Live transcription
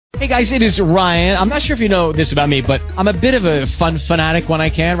Hey guys, it is Ryan. I'm not sure if you know this about me, but I'm a bit of a fun fanatic when I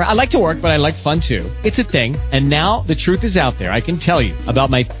can. I like to work, but I like fun too. It's a thing. And now the truth is out there. I can tell you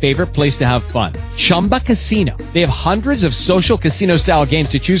about my favorite place to have fun. Chumba Casino. They have hundreds of social casino style games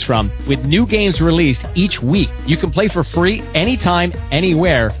to choose from with new games released each week. You can play for free anytime,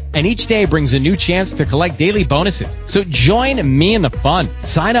 anywhere. And each day brings a new chance to collect daily bonuses. So join me in the fun.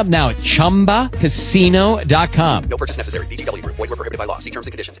 Sign up now at ChumbaCasino.com. No purchase necessary. VGW Group. Void where prohibited by law. See terms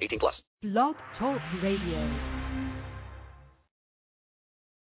and conditions. 18+. Blog Talk Radio.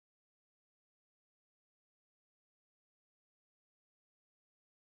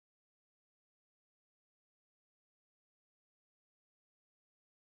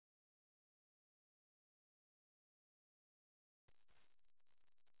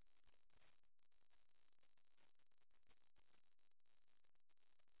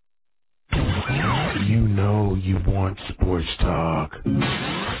 You know you want sports talk from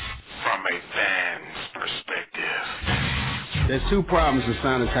a fan's perspective. There's two problems with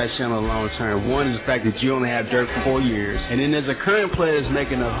signing a tight channel long term. One is the fact that you only have Dirk for 4 years. And then there's a current player that's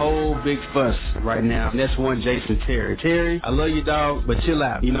making a whole big fuss right now. And that's one Jason Terry. Terry, I love you, dog, but chill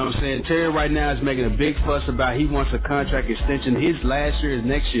out. You know what I'm saying? Terry right now is making a big fuss about he wants a contract extension. His last year is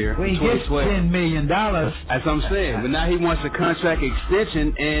next year. We get $10 million. That's what I'm saying. But now he wants a contract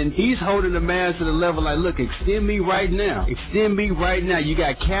extension, and he's holding the Mavs to the level like, look, extend me right now. Extend me right now. You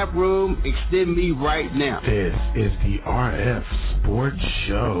got cap room. Extend me right now. This is the RF Sports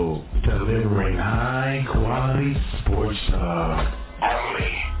Show, delivering high quality sports talk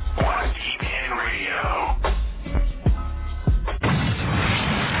only on TBN Radio.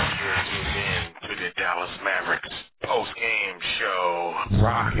 You're tuned in to the Dallas Mavericks post-game show.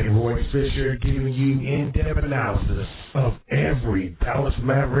 Rock and Roy Fisher giving you in-depth analysis of every Dallas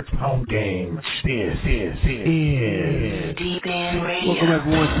Mavericks home game. This is TBN Radio. Welcome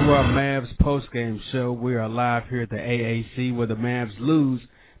everyone to our Mavs post-game show. We are live here at the AAC where the Mavs lose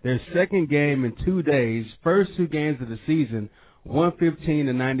their second game in 2 days, first two games of the season,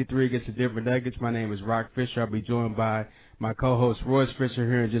 115-93 against the Denver Nuggets. My name is Rock Fisher. I'll be joined by my co-host Royce Fisher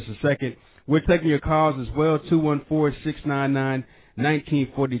here in just a second. We're taking your calls as well, 214-699-1942.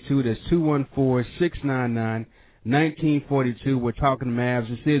 That's 214-699-1942. We're talking Mavs.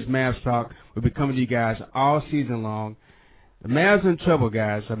 This is Mavs Talk. We'll be coming to you guys all season long. The Mavs in trouble,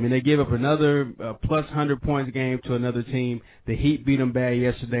 guys. I mean, they gave up another plus 100 points game to another team. The Heat beat them bad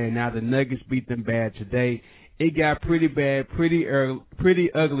yesterday, and now the Nuggets beat them bad today. It got pretty bad, pretty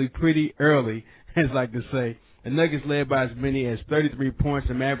ugly, pretty early, as I like to say. The Nuggets led by as many as 33 points.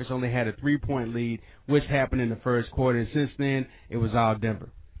 The Mavericks only had a 3-point lead, which happened in the first quarter. And since then, it was all Denver.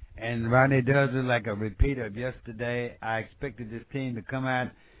 And Rodney does it like a repeat of yesterday. I expected this team to come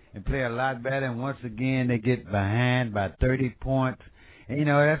out and play a lot better. And once again, they get behind by 30 points. And, you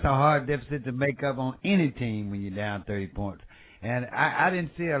know, that's a hard deficit to make up on any team when you're down 30 points. And I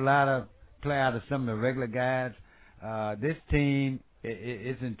didn't see a lot of play out of some of the regular guys. This team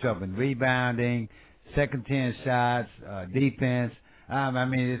is in trouble. Rebounding, second 10 shots, defense. I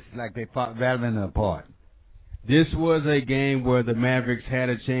mean, it's like they fought rattling apart. This was a game where the Mavericks had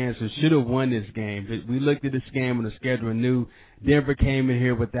a chance or should have won this game. We looked at this game on the schedule and knew Denver came in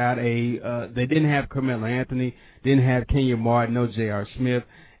here without they didn't have Carmelo Anthony, didn't have Kenyon Martin, no J.R. Smith.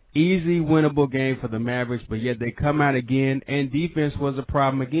 Easy, winnable game for the Mavericks, but yet they come out again, and defense was a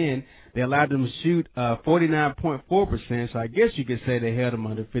problem again. They allowed them to shoot 49.4%, so I guess you could say they held them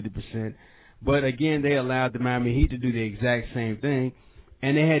under 50%. But, again, they allowed the Miami Heat to do the exact same thing.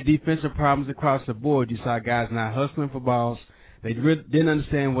 And they had defensive problems across the board. You saw guys not hustling for balls. They didn't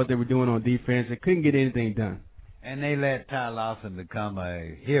understand what they were doing on defense. They couldn't get anything done. And they let Ty Lawson become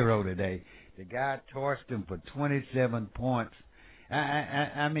a hero today. The guy torched him for 27 points.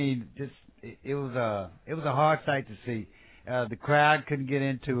 I mean, just it was a hard sight to see. The crowd couldn't get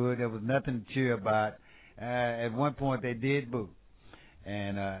into it. There was nothing to cheer about. At one point, they did boo.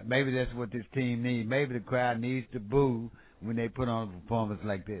 And maybe that's what this team needs. Maybe the crowd needs to boo when they put on a performance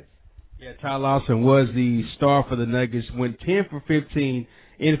like this. Yeah, Ty Lawson was the star for the Nuggets, went 10 for 15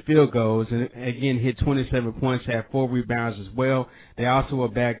 in field goals, and again hit 27 points, had 4 rebounds as well. They also were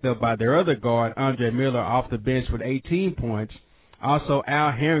backed up by their other guard, Andre Miller, off the bench with 18 points. Also,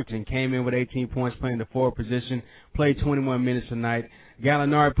 Al Harrington came in with 18 points playing the forward position, played 21 minutes tonight.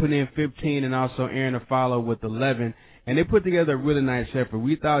 Gallinari put in 15, and also Aaron Afalo with 11. And they put together a really nice effort.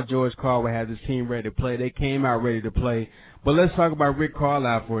 We thought George Karl would have this team ready to play. They came out ready to play. But let's talk about Rick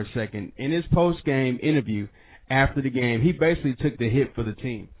Carlisle for a second. In his post-game interview after the game, he basically took the hit for the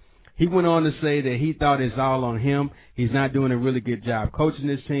team. He went on to say that he thought it's all on him. He's not doing a really good job coaching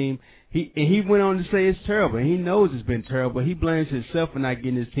this team. He went on to say it's terrible. And he knows it's been terrible. He blames himself for not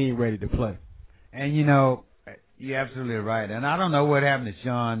getting his team ready to play. And, you know, you're absolutely right. And I don't know what happened to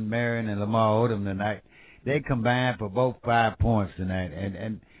Sean Marion and Lamar Odom tonight. They combined for both 5 points tonight.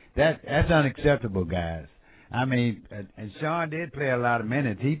 And that's unacceptable, guys. I mean, and Sean did play a lot of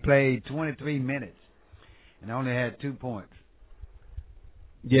minutes. He played 23 minutes and only had 2 points.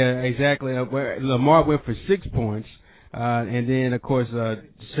 Yeah, exactly. Lamar went for 6 points. And then, of course,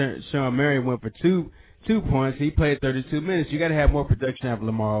 Sean Marion went for two points. He played 32 minutes. You got to have more production out of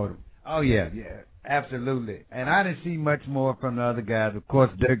Lamar Odom. Oh, yeah, absolutely. And I didn't see much more from the other guys. Of course,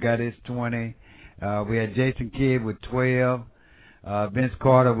 Dirk got his 20. We had Jason Kidd with 12. Vince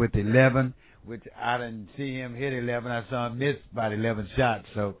Carter with 11, which I didn't see him hit 11. I saw him miss about 11 shots.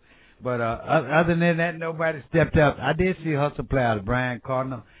 So, but other than that, nobody stepped up. I did see hustle play out of Brian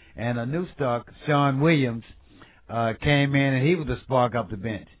Cardinal, and a new star, Sean Williams, came in, and he was the spark off the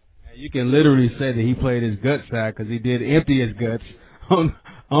bench. You can literally say that he played his guts out because he did empty his guts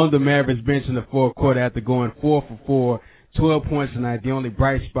on the Mavericks bench in the fourth quarter after going 4 for 4, 12 points tonight. The only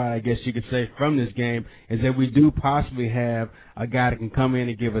bright spot, I guess you could say, from this game is that we do possibly have a guy that can come in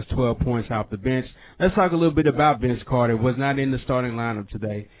and give us 12 points off the bench. Let's talk a little bit about Vince Carter. Was not in the starting lineup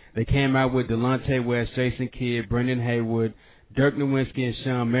today. They came out with Delonte West, Jason Kidd, Brendan Haywood, Dirk Nowitzki, and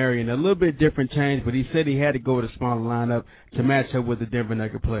Sean Marion. A little bit different change, but he said he had to go with a smaller lineup to match up with the Denver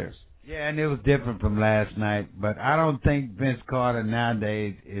Nuggets players. Yeah, and it was different from last night, but I don't think Vince Carter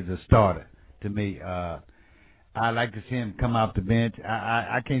nowadays is a starter to me. I like to see him come off the bench.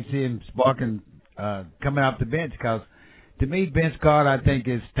 I can't see him sparking coming off the bench because, to me, Vince Carter, I think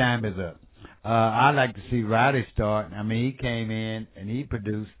his time is up. I like to see Roddy start. I mean, he came in and he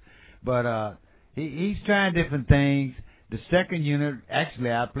produced, but he's trying different things. The second unit,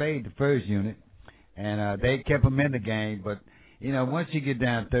 actually, I played the first unit, and they kept him in the game. But, you know, once you get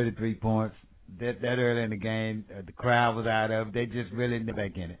down 33 points, that early in the game, the crowd was out of it. They just really didn't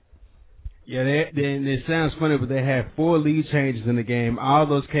back in it. Yeah, it sounds funny, but they had 4 lead changes in the game. All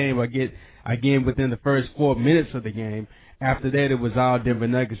those came, again, within the first 4 minutes of the game. After that, it was all Denver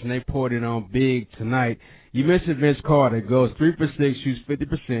Nuggets, and they poured it on big tonight. You mentioned Vince Carter. Goes 3 for 6, shoots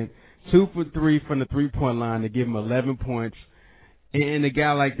 50%, 2 for 3 from the three-point line to give him 11 points. And a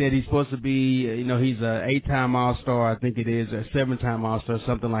guy like that, he's supposed to be, you know, he's a 8-time All-Star, I think it is, or a 7-time All-Star,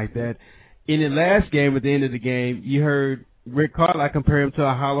 something like that. In the last game, at the end of the game, you heard Rick Carlisle compare him to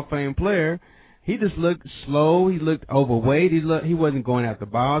a Hall of Fame player. He just looked slow. He looked overweight. He wasn't going after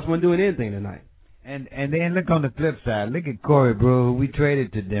balls. Wasn't doing anything tonight. And then look on the flip side. Look at Corey Brewer, who we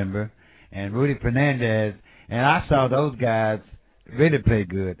traded to Denver, and Rudy Fernandez. And I saw those guys really play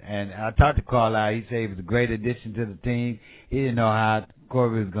good. And I talked to Carlisle. He said he was a great addition to the team. He didn't know how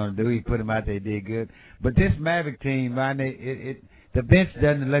Corey was going to do. He put him out there. He did good. But this Maverick team, Rodney, the bench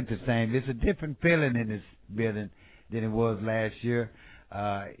doesn't look the same. There's a different feeling in this building than it was last year.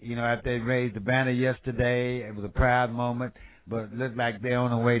 You know, after they raised the banner yesterday, it was a proud moment, but it looked like they're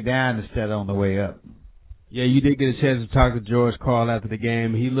on the way down instead of on the way up. Yeah, you did get a chance to talk to George Karl after the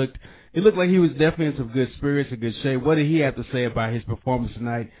game. He looked like he was definitely in some good spirits, a good shape. What did he have to say about his performance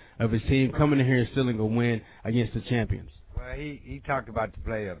tonight of his team coming in here and stealing a win against the champions? Well, he talked about the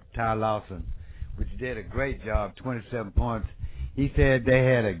play of Ty Lawson, which did a great job, 27 points. He said they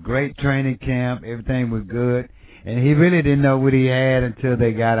had a great training camp. Everything was good. And he really didn't know what he had until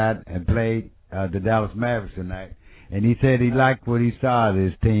they got out and played the Dallas Mavericks tonight. And he said he liked what he saw of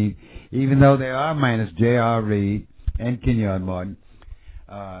his team, even though they are minus J.R. Reed and Kenyon Martin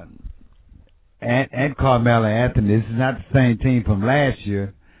and Carmelo Anthony. This is not the same team from last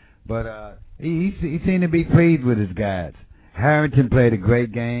year, but he seemed to be pleased with his guys. Harrington played a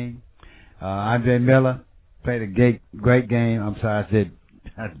great game. Andre Miller played a great game. I'm sorry,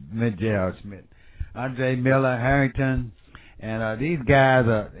 I meant J.R. Smith. Andre Miller, Harrington, and these guys,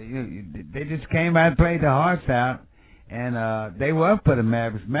 they just came out and played their hearts out, and they were up for the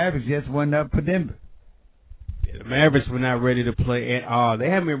Mavericks. Mavericks just wasn't up for Denver. Yeah, the Mavericks were not ready to play at all. They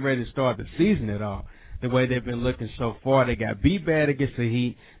haven't been ready to start the season at all, the way they've been looking so far. They got beat bad against the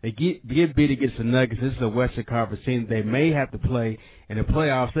Heat. They get beat against the Nuggets. This is a Western Conference team they may have to play in the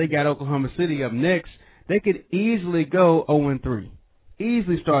playoffs. They got Oklahoma City up next. They could easily go 0-3.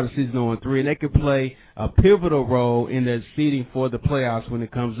 Easily start the season 0-3, and they could play a pivotal role in the seeding for the playoffs when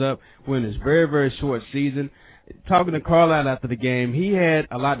it comes up. We're in this very, very short season. Talking to Carlisle after the game, he had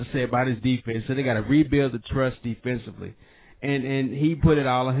a lot to say about his defense. So they got to rebuild the trust defensively, and he put it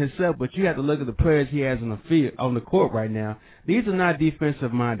all on himself. But you have to look at the players he has on the field, on the court right now. These are not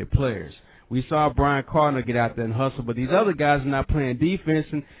defensive-minded players. We saw Brian Cardinal get out there and hustle, but these other guys are not playing defense,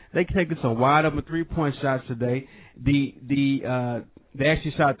 and they taking some wide open 3-point shots today. They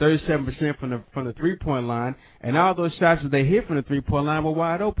actually shot 37% from the 3-point line, and all those shots that they hit from the 3-point line were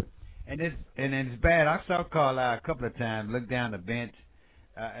wide open. And it's bad. I saw Carlisle a couple of times look down the bench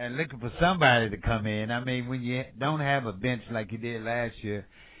and looking for somebody to come in. I mean, when you don't have a bench like you did last year,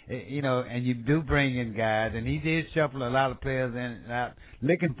 and you do bring in guys, and he did shuffle a lot of players in and out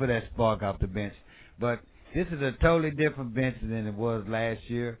looking for that spark off the bench. But this is a totally different bench than it was last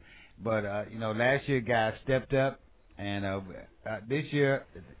year. But, last year guys stepped up, and this year,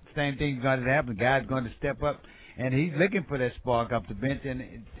 same thing's going to happen. Guys going to step up. And he's looking for that spark off the bench, and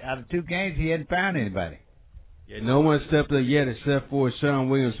out of 2 games, he hadn't found anybody. Yeah, no one stepped up yet except for Sean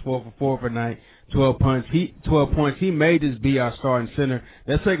Williams, 4 for 4 for night, 12 points. He made this be our starting center.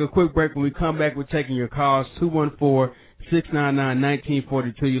 Let's take a quick break. When we come back, we're taking your calls,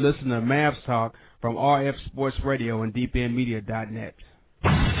 214-699-1942. You listen to Mavs Talk from RF Sports Radio and deependmedia.net.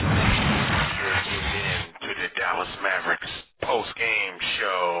 You're tuned in to the Dallas Mavericks post-game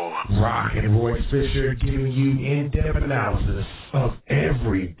show. Rock and Roy Fisher giving you in-depth analysis of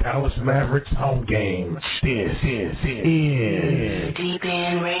every Dallas Mavericks home game. This is Deep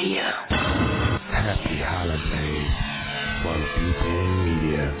End Radio. Happy holidays from Deep End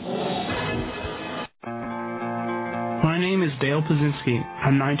Media. My name is Dale Pazinski.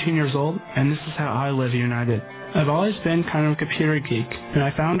 I'm 19 years old, and this is how I live united. I've always been kind of a computer geek, and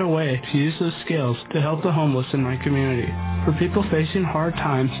I found a way to use those skills to help the homeless in my community. For people facing hard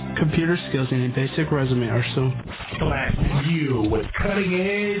times, computer skills and a basic resume are so... Blasting you with cutting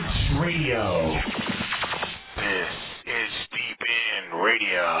edge radio. This is Deep End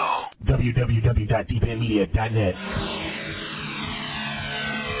Radio. www.deependmedia.net.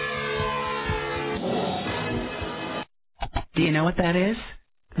 Do you know what that is?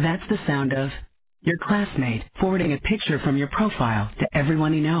 That's the sound of your classmate forwarding a picture from your profile to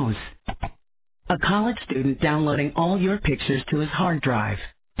everyone he knows. A college student downloading all your pictures to his hard drive.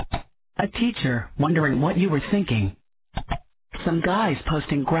 A teacher wondering what you were thinking. Some guys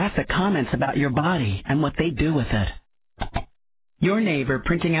posting graphic comments about your body and what they do with it. Your neighbor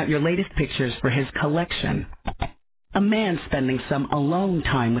printing out your latest pictures for his collection. A man spending some alone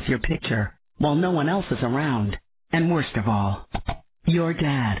time with your picture while no one else is around. And worst of all, your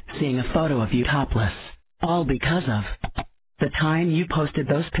dad seeing a photo of you topless, all because of the time you posted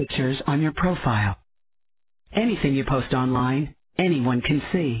those pictures on your profile. Anything you post online, anyone can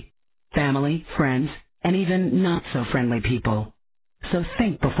see. Family, friends, and even not-so-friendly people. So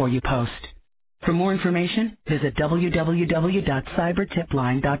think before you post. For more information, visit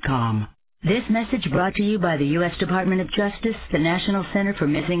www.cybertipline.com. This message brought to you by the U.S. Department of Justice, the National Center for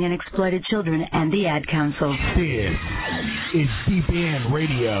Missing and Exploited Children, and the Ad Council. This is Deep End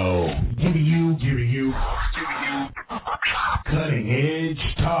Radio, giving you cutting edge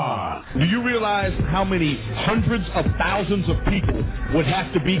talk. Do you realize how many hundreds of thousands of people would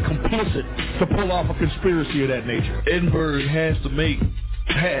have to be complicit to pull off a conspiracy of that nature? Edinburgh has to make...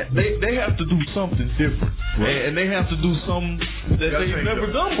 They have to do something different, right. And they have to do something that they've never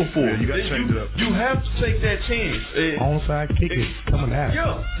done before. Yeah, you got to change it up. You have to take that chance. Onside kick is coming out.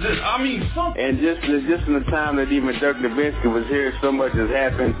 Yeah, I mean something. And just in the time that even Dirk Nowitzki was here, so much has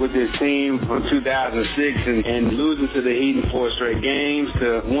happened with this team from 2006 and losing to the Heat in 4 straight games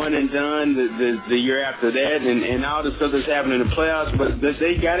to one and done the year after that, and all the stuff that's happened in the playoffs. But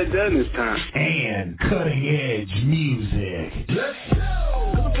they got it done this time. And cutting edge music. Let's go.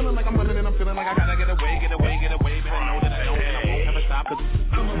 I'm feeling like I'm running and I'm feeling like I gotta get away, but I know that I don't and I won't ever stop.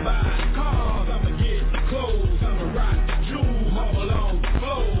 I'ma buy cars, I'ma get clothes, I'ma rock jewels, all on the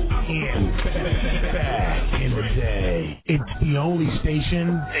floor. Back in the day, it's the only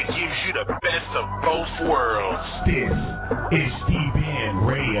station that gives you the best of both worlds. This is Deep End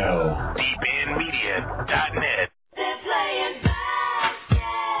Radio. deependmedia.net. They're playing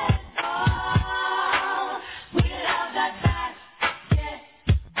basketball. We love that basketball.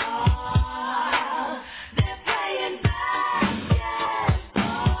 They're playing basketball.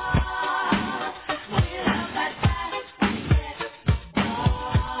 We love that basketball.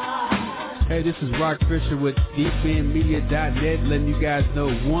 Hey, this is Rock Fisher with deependmedia.net, letting you guys know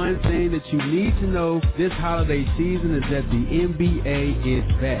one thing that you need to know this holiday season is that the NBA is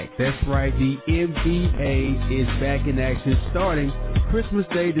back. That's right, the NBA is back in action starting Christmas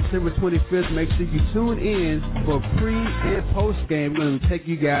Day, December 25th. Make sure you tune in for pre- and post-game. We're going to take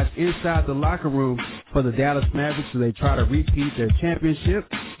you guys inside the locker room for the Dallas Mavericks as they try to repeat their championship.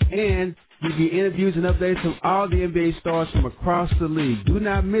 And Give you interviews and updates from all the NBA stars from across the league. Do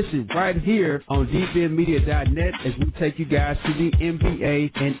not miss it right here on deependmedia.net as we take you guys to the NBA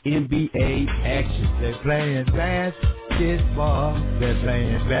and NBA action. They're playing basketball. They're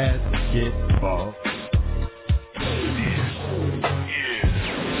playing basketball.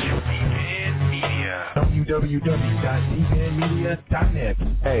 www.dpnmedia.net.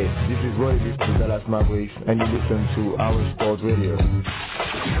 Hey, this is Roy with the Dallas Mavericks, and you listen to our sports radio.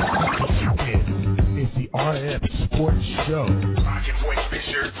 It's the RF Sports Show. Rock and Roy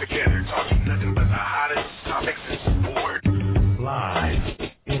Fisher together, talking nothing but the hottest topics in sport. Live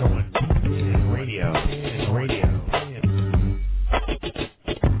in on DPN Radio.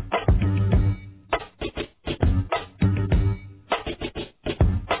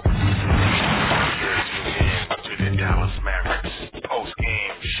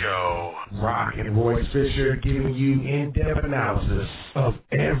 Rock and Roy Fisher giving you in-depth analysis of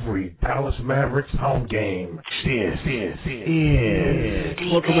every Dallas Mavericks home game.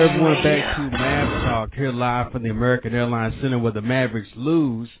 Welcome everyone back to Mavs Talk here live from the American Airlines Center where the Mavericks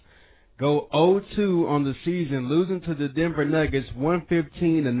go 0-2 on the season, losing to the Denver Nuggets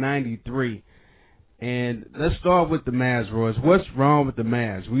 115-93. And let's start with the Mavs, Royce. What's wrong with the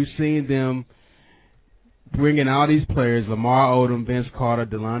Mavs? We've seen them bringing all these players, Lamar Odom, Vince Carter,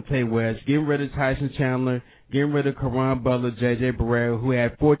 Delonte West, getting rid of Tyson Chandler, getting rid of Caron Butler, J.J. Barrera, who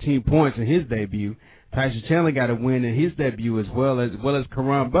had 14 points in his debut. Tyson Chandler got a win in his debut as well as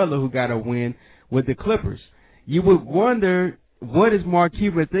Caron Butler, who got a win with the Clippers. You would wonder, what is Mark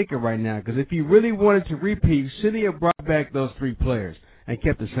Cuban thinking right now? Because if he really wanted to repeat, should he have brought back those three players and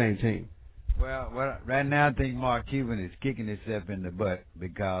kept the same team? Well, right now I think Mark Cuban is kicking himself in the butt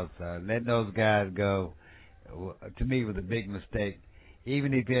because letting those guys go, to me, was a big mistake.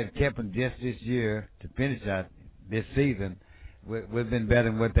 Even if he had kept them just this year to finish out this season, would have been better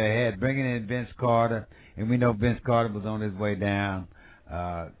than what they had. Bringing in Vince Carter, and we know Vince Carter was on his way down.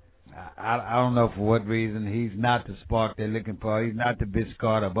 I don't know for what reason. He's not the spark they're looking for. He's not the Vince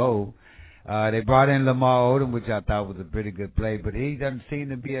Carter of old. They brought in Lamar Odom, which I thought was a pretty good play, but he doesn't seem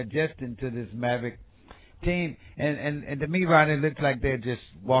to be adjusting to this Maverick team. And to me, Ronnie, it looks like they're just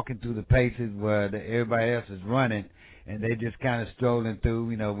walking through the paces where everybody else is running, and they're just kind of strolling through.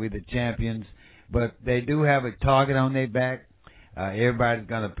 We're the champions, but they do have a target on their back. Everybody's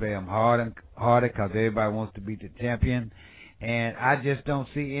going to play them harder because everybody wants to beat the champion. And I just don't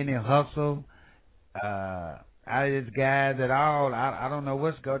see any hustle out of these guys at all. I don't know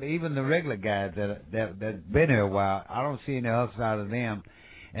what's going on. Even the regular guys that's been here a while, I don't see any hustle out of them.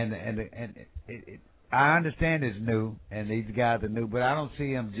 I understand it's new, and these guys are new, but I don't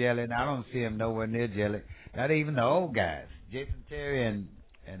see them gelling. I don't see them nowhere near gelling. Not even the old guys. Jason Terry and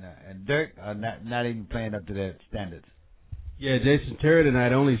Dirk are not even playing up to their standards. Yeah, Jason Terry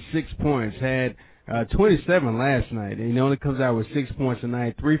tonight, only 6 points, had 27 last night, and he only comes out with 6 points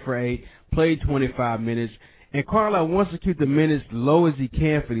tonight, 3 for 8, played 25 minutes. And Carlisle wants to keep the minutes low as he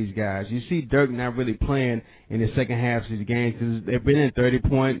can for these guys. You see Dirk not really playing in the second half of these games because they've been in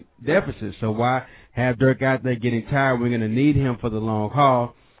 30-point deficits. So why have Dirk out there getting tired? We're going to need him for the long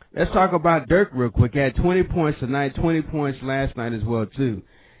haul. Let's talk about Dirk real quick. He had 20 points tonight, 20 points last night as well, too.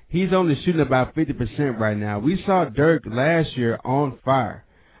 He's only shooting about 50% right now. We saw Dirk last year on fire.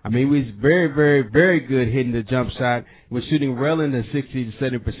 I mean, he was very, very, very good hitting the jump shot. He was shooting well in the 60 to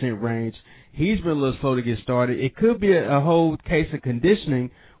 70% range. He's been a little slow to get started. It could be a whole case of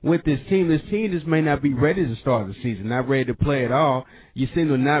conditioning with this team. This team just may not be ready to start the season, not ready to play at all. You see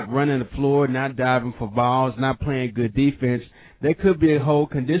them not running the floor, not diving for balls, not playing good defense. There could be a whole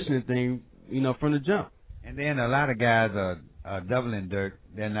conditioning thing, from the jump. And then a lot of guys are doubling Dirk.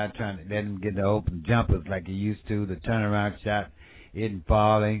 They're not trying to let him get the open jumpers like he used to. The turnaround shot isn't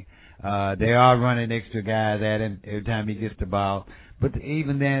falling. They are running extra guys at him every time he gets the ball. But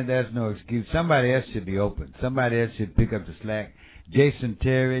even then, there's no excuse. Somebody else should be open. Somebody else should pick up the slack. Jason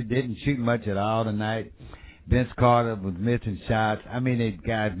Terry didn't shoot much at all tonight. Vince Carter was missing shots. I mean, these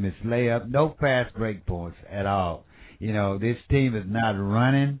guys missed layups. No fast break points at all. This team is not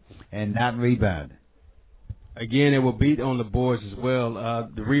running and not rebounding. Again, they were beat on the boards as well.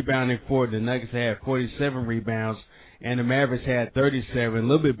 The rebounding for the Nuggets had 47 rebounds, and the Mavericks had 37, a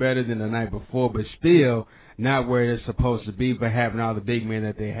little bit better than the night before, but still not where they're supposed to be for having all the big men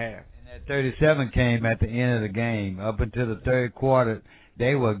that they have. And that 37 came at the end of the game. Up until the third quarter,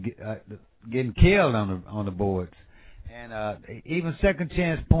 they were getting killed on the boards. And even second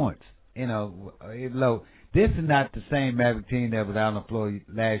chance points, low. This is not the same Maverick team that was out on the floor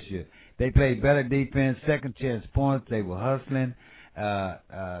last year. They played better defense, second chance points. They were hustling.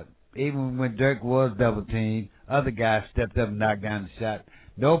 Even when Dirk was double teamed, other guys stepped up and knocked down the shot.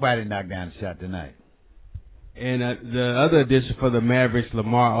 Nobody knocked down a shot tonight. And the other addition for the Mavericks,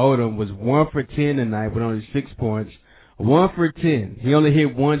 Lamar Odom, was 1 for 10 tonight with only 6 points. 1 for 10. He only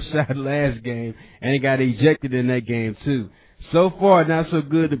hit one shot last game, and he got ejected in that game, too. So far, not so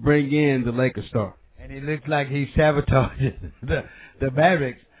good to bring in the Lakers star. And it looks like he sabotaged the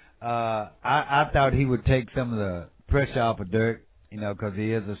Mavericks. I thought he would take some of the pressure off of Dirk, because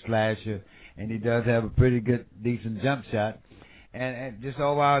he is a slasher, and he does have a pretty good, decent jump shot. And just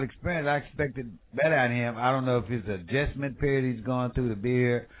overall experience, I expected better out of him. I don't know if his adjustment period he's going through to be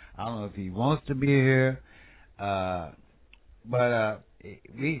here. I don't know if he wants to be here. But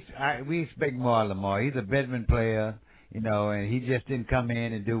we expect more of Lamar. He's a veteran player, and he just didn't come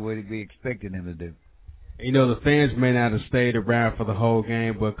in and do what we expected him to do. The fans may not have stayed around for the whole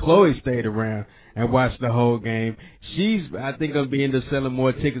game, but Chloe stayed around and watched the whole game. She's, I think, going to be into selling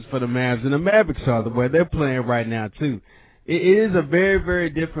more tickets for the Mavs than the Mavericks are, the way they're playing right now, too. It is a very, very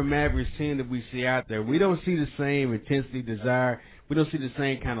different Mavericks team that we see out there. We don't see the same intensity, desire. We don't see the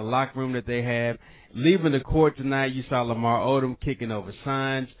same kind of locker room that they have. Leaving the court tonight, you saw Lamar Odom kicking over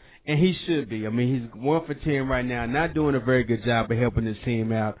signs, and he should be. I mean, he's 1 for 10 right now, not doing a very good job of helping his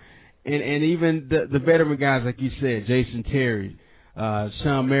team out. And even the veteran guys, like you said, Jason Terry,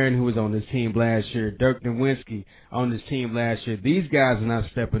 Sean Marion, who was on this team last year, Dirk Nowitzki on this team last year, these guys are not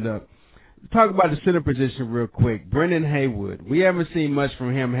stepping up. Talk about the center position real quick. Brendan Haywood. We haven't seen much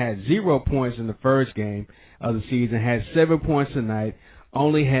from him. Had 0 points in the first game of the season. Had 7 points tonight.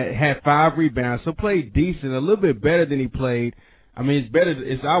 Only had 5 rebounds. So played decent. A little bit better than he played. I mean, it's better.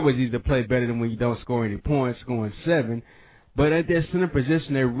 It's always easy to play better than when you don't score any points, scoring 7. But at that center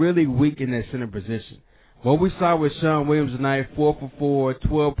position, they're really weak in that center position. What we saw with Sean Williams tonight, 4 for 4,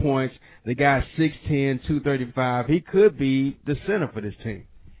 12 points. The guy 6'10", 235. He could be the center for this team.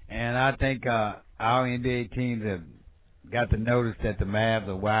 And I think our NBA teams have got to notice that the Mavs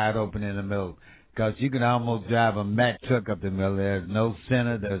are wide open in the middle, because you can almost drive a Mack truck up the middle. There's no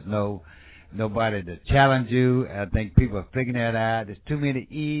center. There's nobody to challenge you. I think people are figuring that out. There's too many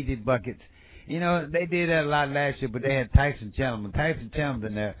easy buckets. They did that a lot last year, but they had Tyson Chandler. Tyson Chandler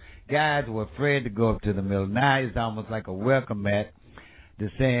in there, guys were afraid to go up to the middle. Now it's almost like a welcome mat to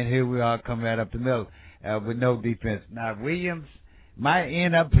saying, here we are, come right up the middle with no defense. Now, Williams might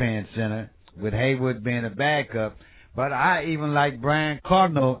end up playing center with Haywood being a backup, but I even like Brian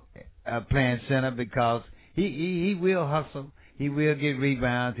Cardinal playing center because he will hustle, he will get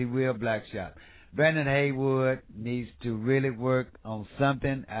rebounds, he will block shots. Brandon Haywood needs to really work on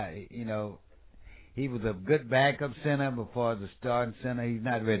something. He was a good backup center before the starting center. He's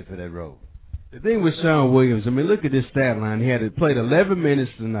not ready for that role. The thing with Sean Williams, I mean, look at this stat line. He had played 11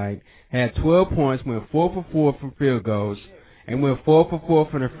 minutes tonight, had 12 points, went 4 for 4 from field goals, and went 4 for 4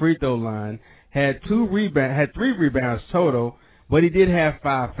 from the free throw line. Had 3 rebounds total, but he did have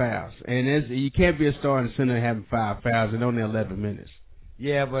 5 fouls. And you can't be a starting center having 5 fouls in only 11 minutes.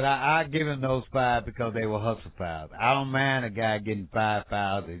 Yeah, but I give him those 5 because they were hustle fouls. I don't mind a guy getting 5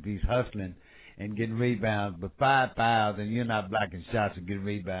 fouls if he's hustling and getting rebounds, but 5 fouls and you're not blocking shots and getting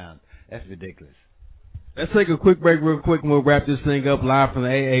rebounds, that's ridiculous. Let's take a quick break real quick, and we'll wrap this thing up live from the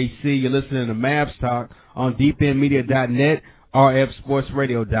AAC. You're listening to Mavs Talk on deependmedia.net,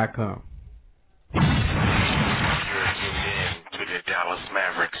 rfsportsradio.com. You're tuned in to the Dallas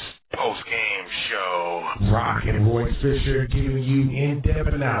Mavericks post-game show. Rock and Roy Fisher giving you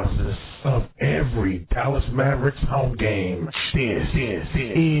in-depth analysis of every Dallas Mavericks home game. This is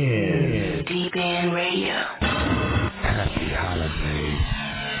Deep End Radio. Happy holidays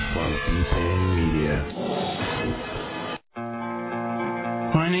from Deep End Media.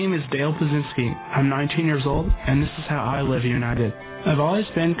 My name is Dale Pazinski. I'm 19 years old, and this is how I live United. I've always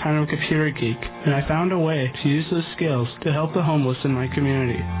been kind of a computer geek, and I found a way to use those skills to help the homeless in my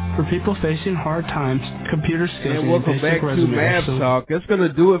community. For people facing hard times, computer skills and welcome back to Mavs Talk. That's going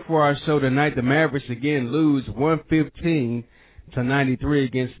to do it for our show tonight. The Mavericks again lose 115-93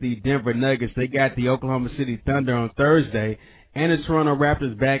 against the Denver Nuggets. They got the Oklahoma City Thunder on Thursday, and the Toronto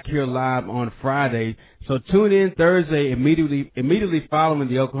Raptors back here live on Friday. So tune in Thursday immediately following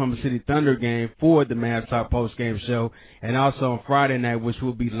the Oklahoma City Thunder game for the Mavs Talk post-game show, and also on Friday night, which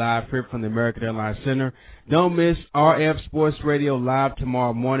will be live here from the American Airlines Center. Don't miss RF Sports Radio live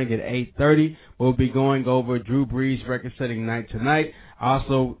tomorrow morning at 8:30. We'll be going over Drew Brees' record-setting night tonight,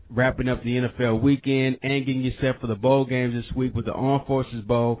 also wrapping up the NFL weekend and getting you set for the bowl games this week with the Armed Forces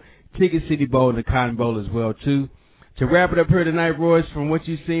Bowl, Ticket City Bowl, and the Cotton Bowl as well, too. To wrap it up here tonight, Royce, from what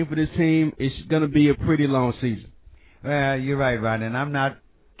you've seen for this team, it's going to be a pretty long season. Well, you're right, Ron, and I'm not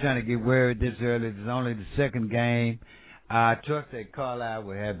trying to get worried this early. It's only the second game. I trust that Carlisle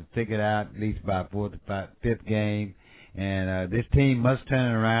will have it figured out at least by 4th or 5th game, And this team must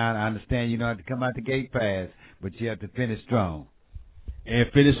turn it around. I understand you don't have to come out the gate fast, but you have to finish strong. And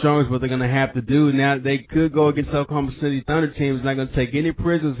finish strong is what they're going to have to do. Now, they could go against Oklahoma City Thunder team. It's not going to take any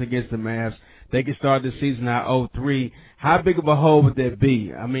prisoners against the Mavs. They can start the season at 0-3. How big of a hole would that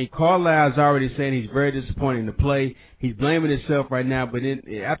be? I mean, Carlisle's already saying he's very disappointed in the play. He's blaming himself right now, but then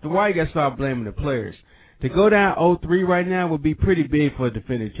after a while, you got to start blaming the players. To go down 0-3 right now would be pretty big for a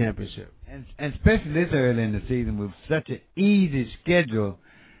defending championship. And especially this early in the season with such an easy schedule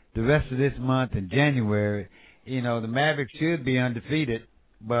the rest of this month in January. You know, the Mavericks should be undefeated,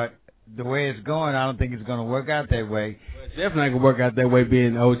 but the way it's going, I don't think it's going to work out that way. Well, it's definitely not going to work out that way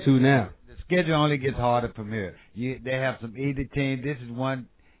being 0-2 now. The schedule only gets harder from here. They have some easy teams. This is one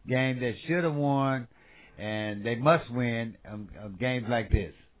game they should have won, and they must win games like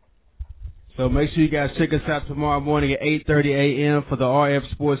this. So make sure you guys check us out tomorrow morning at 8:30 a.m. for the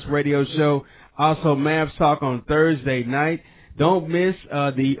RF Sports Radio Show. Also, Mavs Talk on Thursday night. Don't miss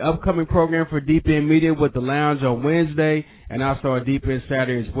the upcoming program for Deep End Media with the Lounge on Wednesday, and also our Deep End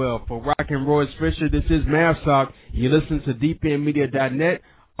Saturday as well. For Rock and Royce Fisher, this is Mavs Talk. You listen to deependmedia.net,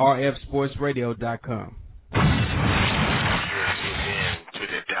 rfsportsradio.com. You're tuned in to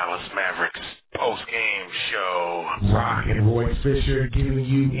the Dallas Mavericks post-game show. Rock and Royce Fisher giving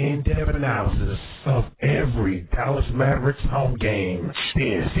you in-depth analysis of every Dallas Mavericks home game.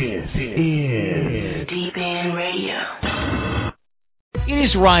 This is Deep End Radio. It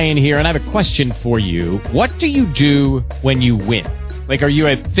is Ryan here, and I have a question for you. What do you do when you win? Like, are you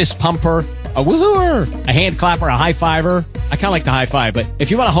a fist pumper, a woohooer, a hand clapper, a high fiver? I kind of like the high five, but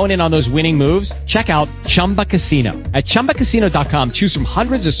if you want to hone in on those winning moves, check out Chumba Casino. At ChumbaCasino.com, choose from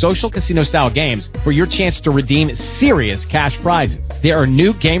hundreds of social casino-style games for your chance to redeem serious cash prizes. There are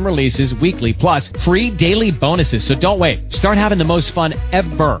new game releases weekly, plus free daily bonuses, so don't wait. Start having the most fun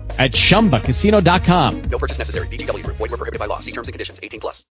ever at ChumbaCasino.com. No purchase necessary. VGW Group. Void where prohibited by law. See terms and conditions. 18+.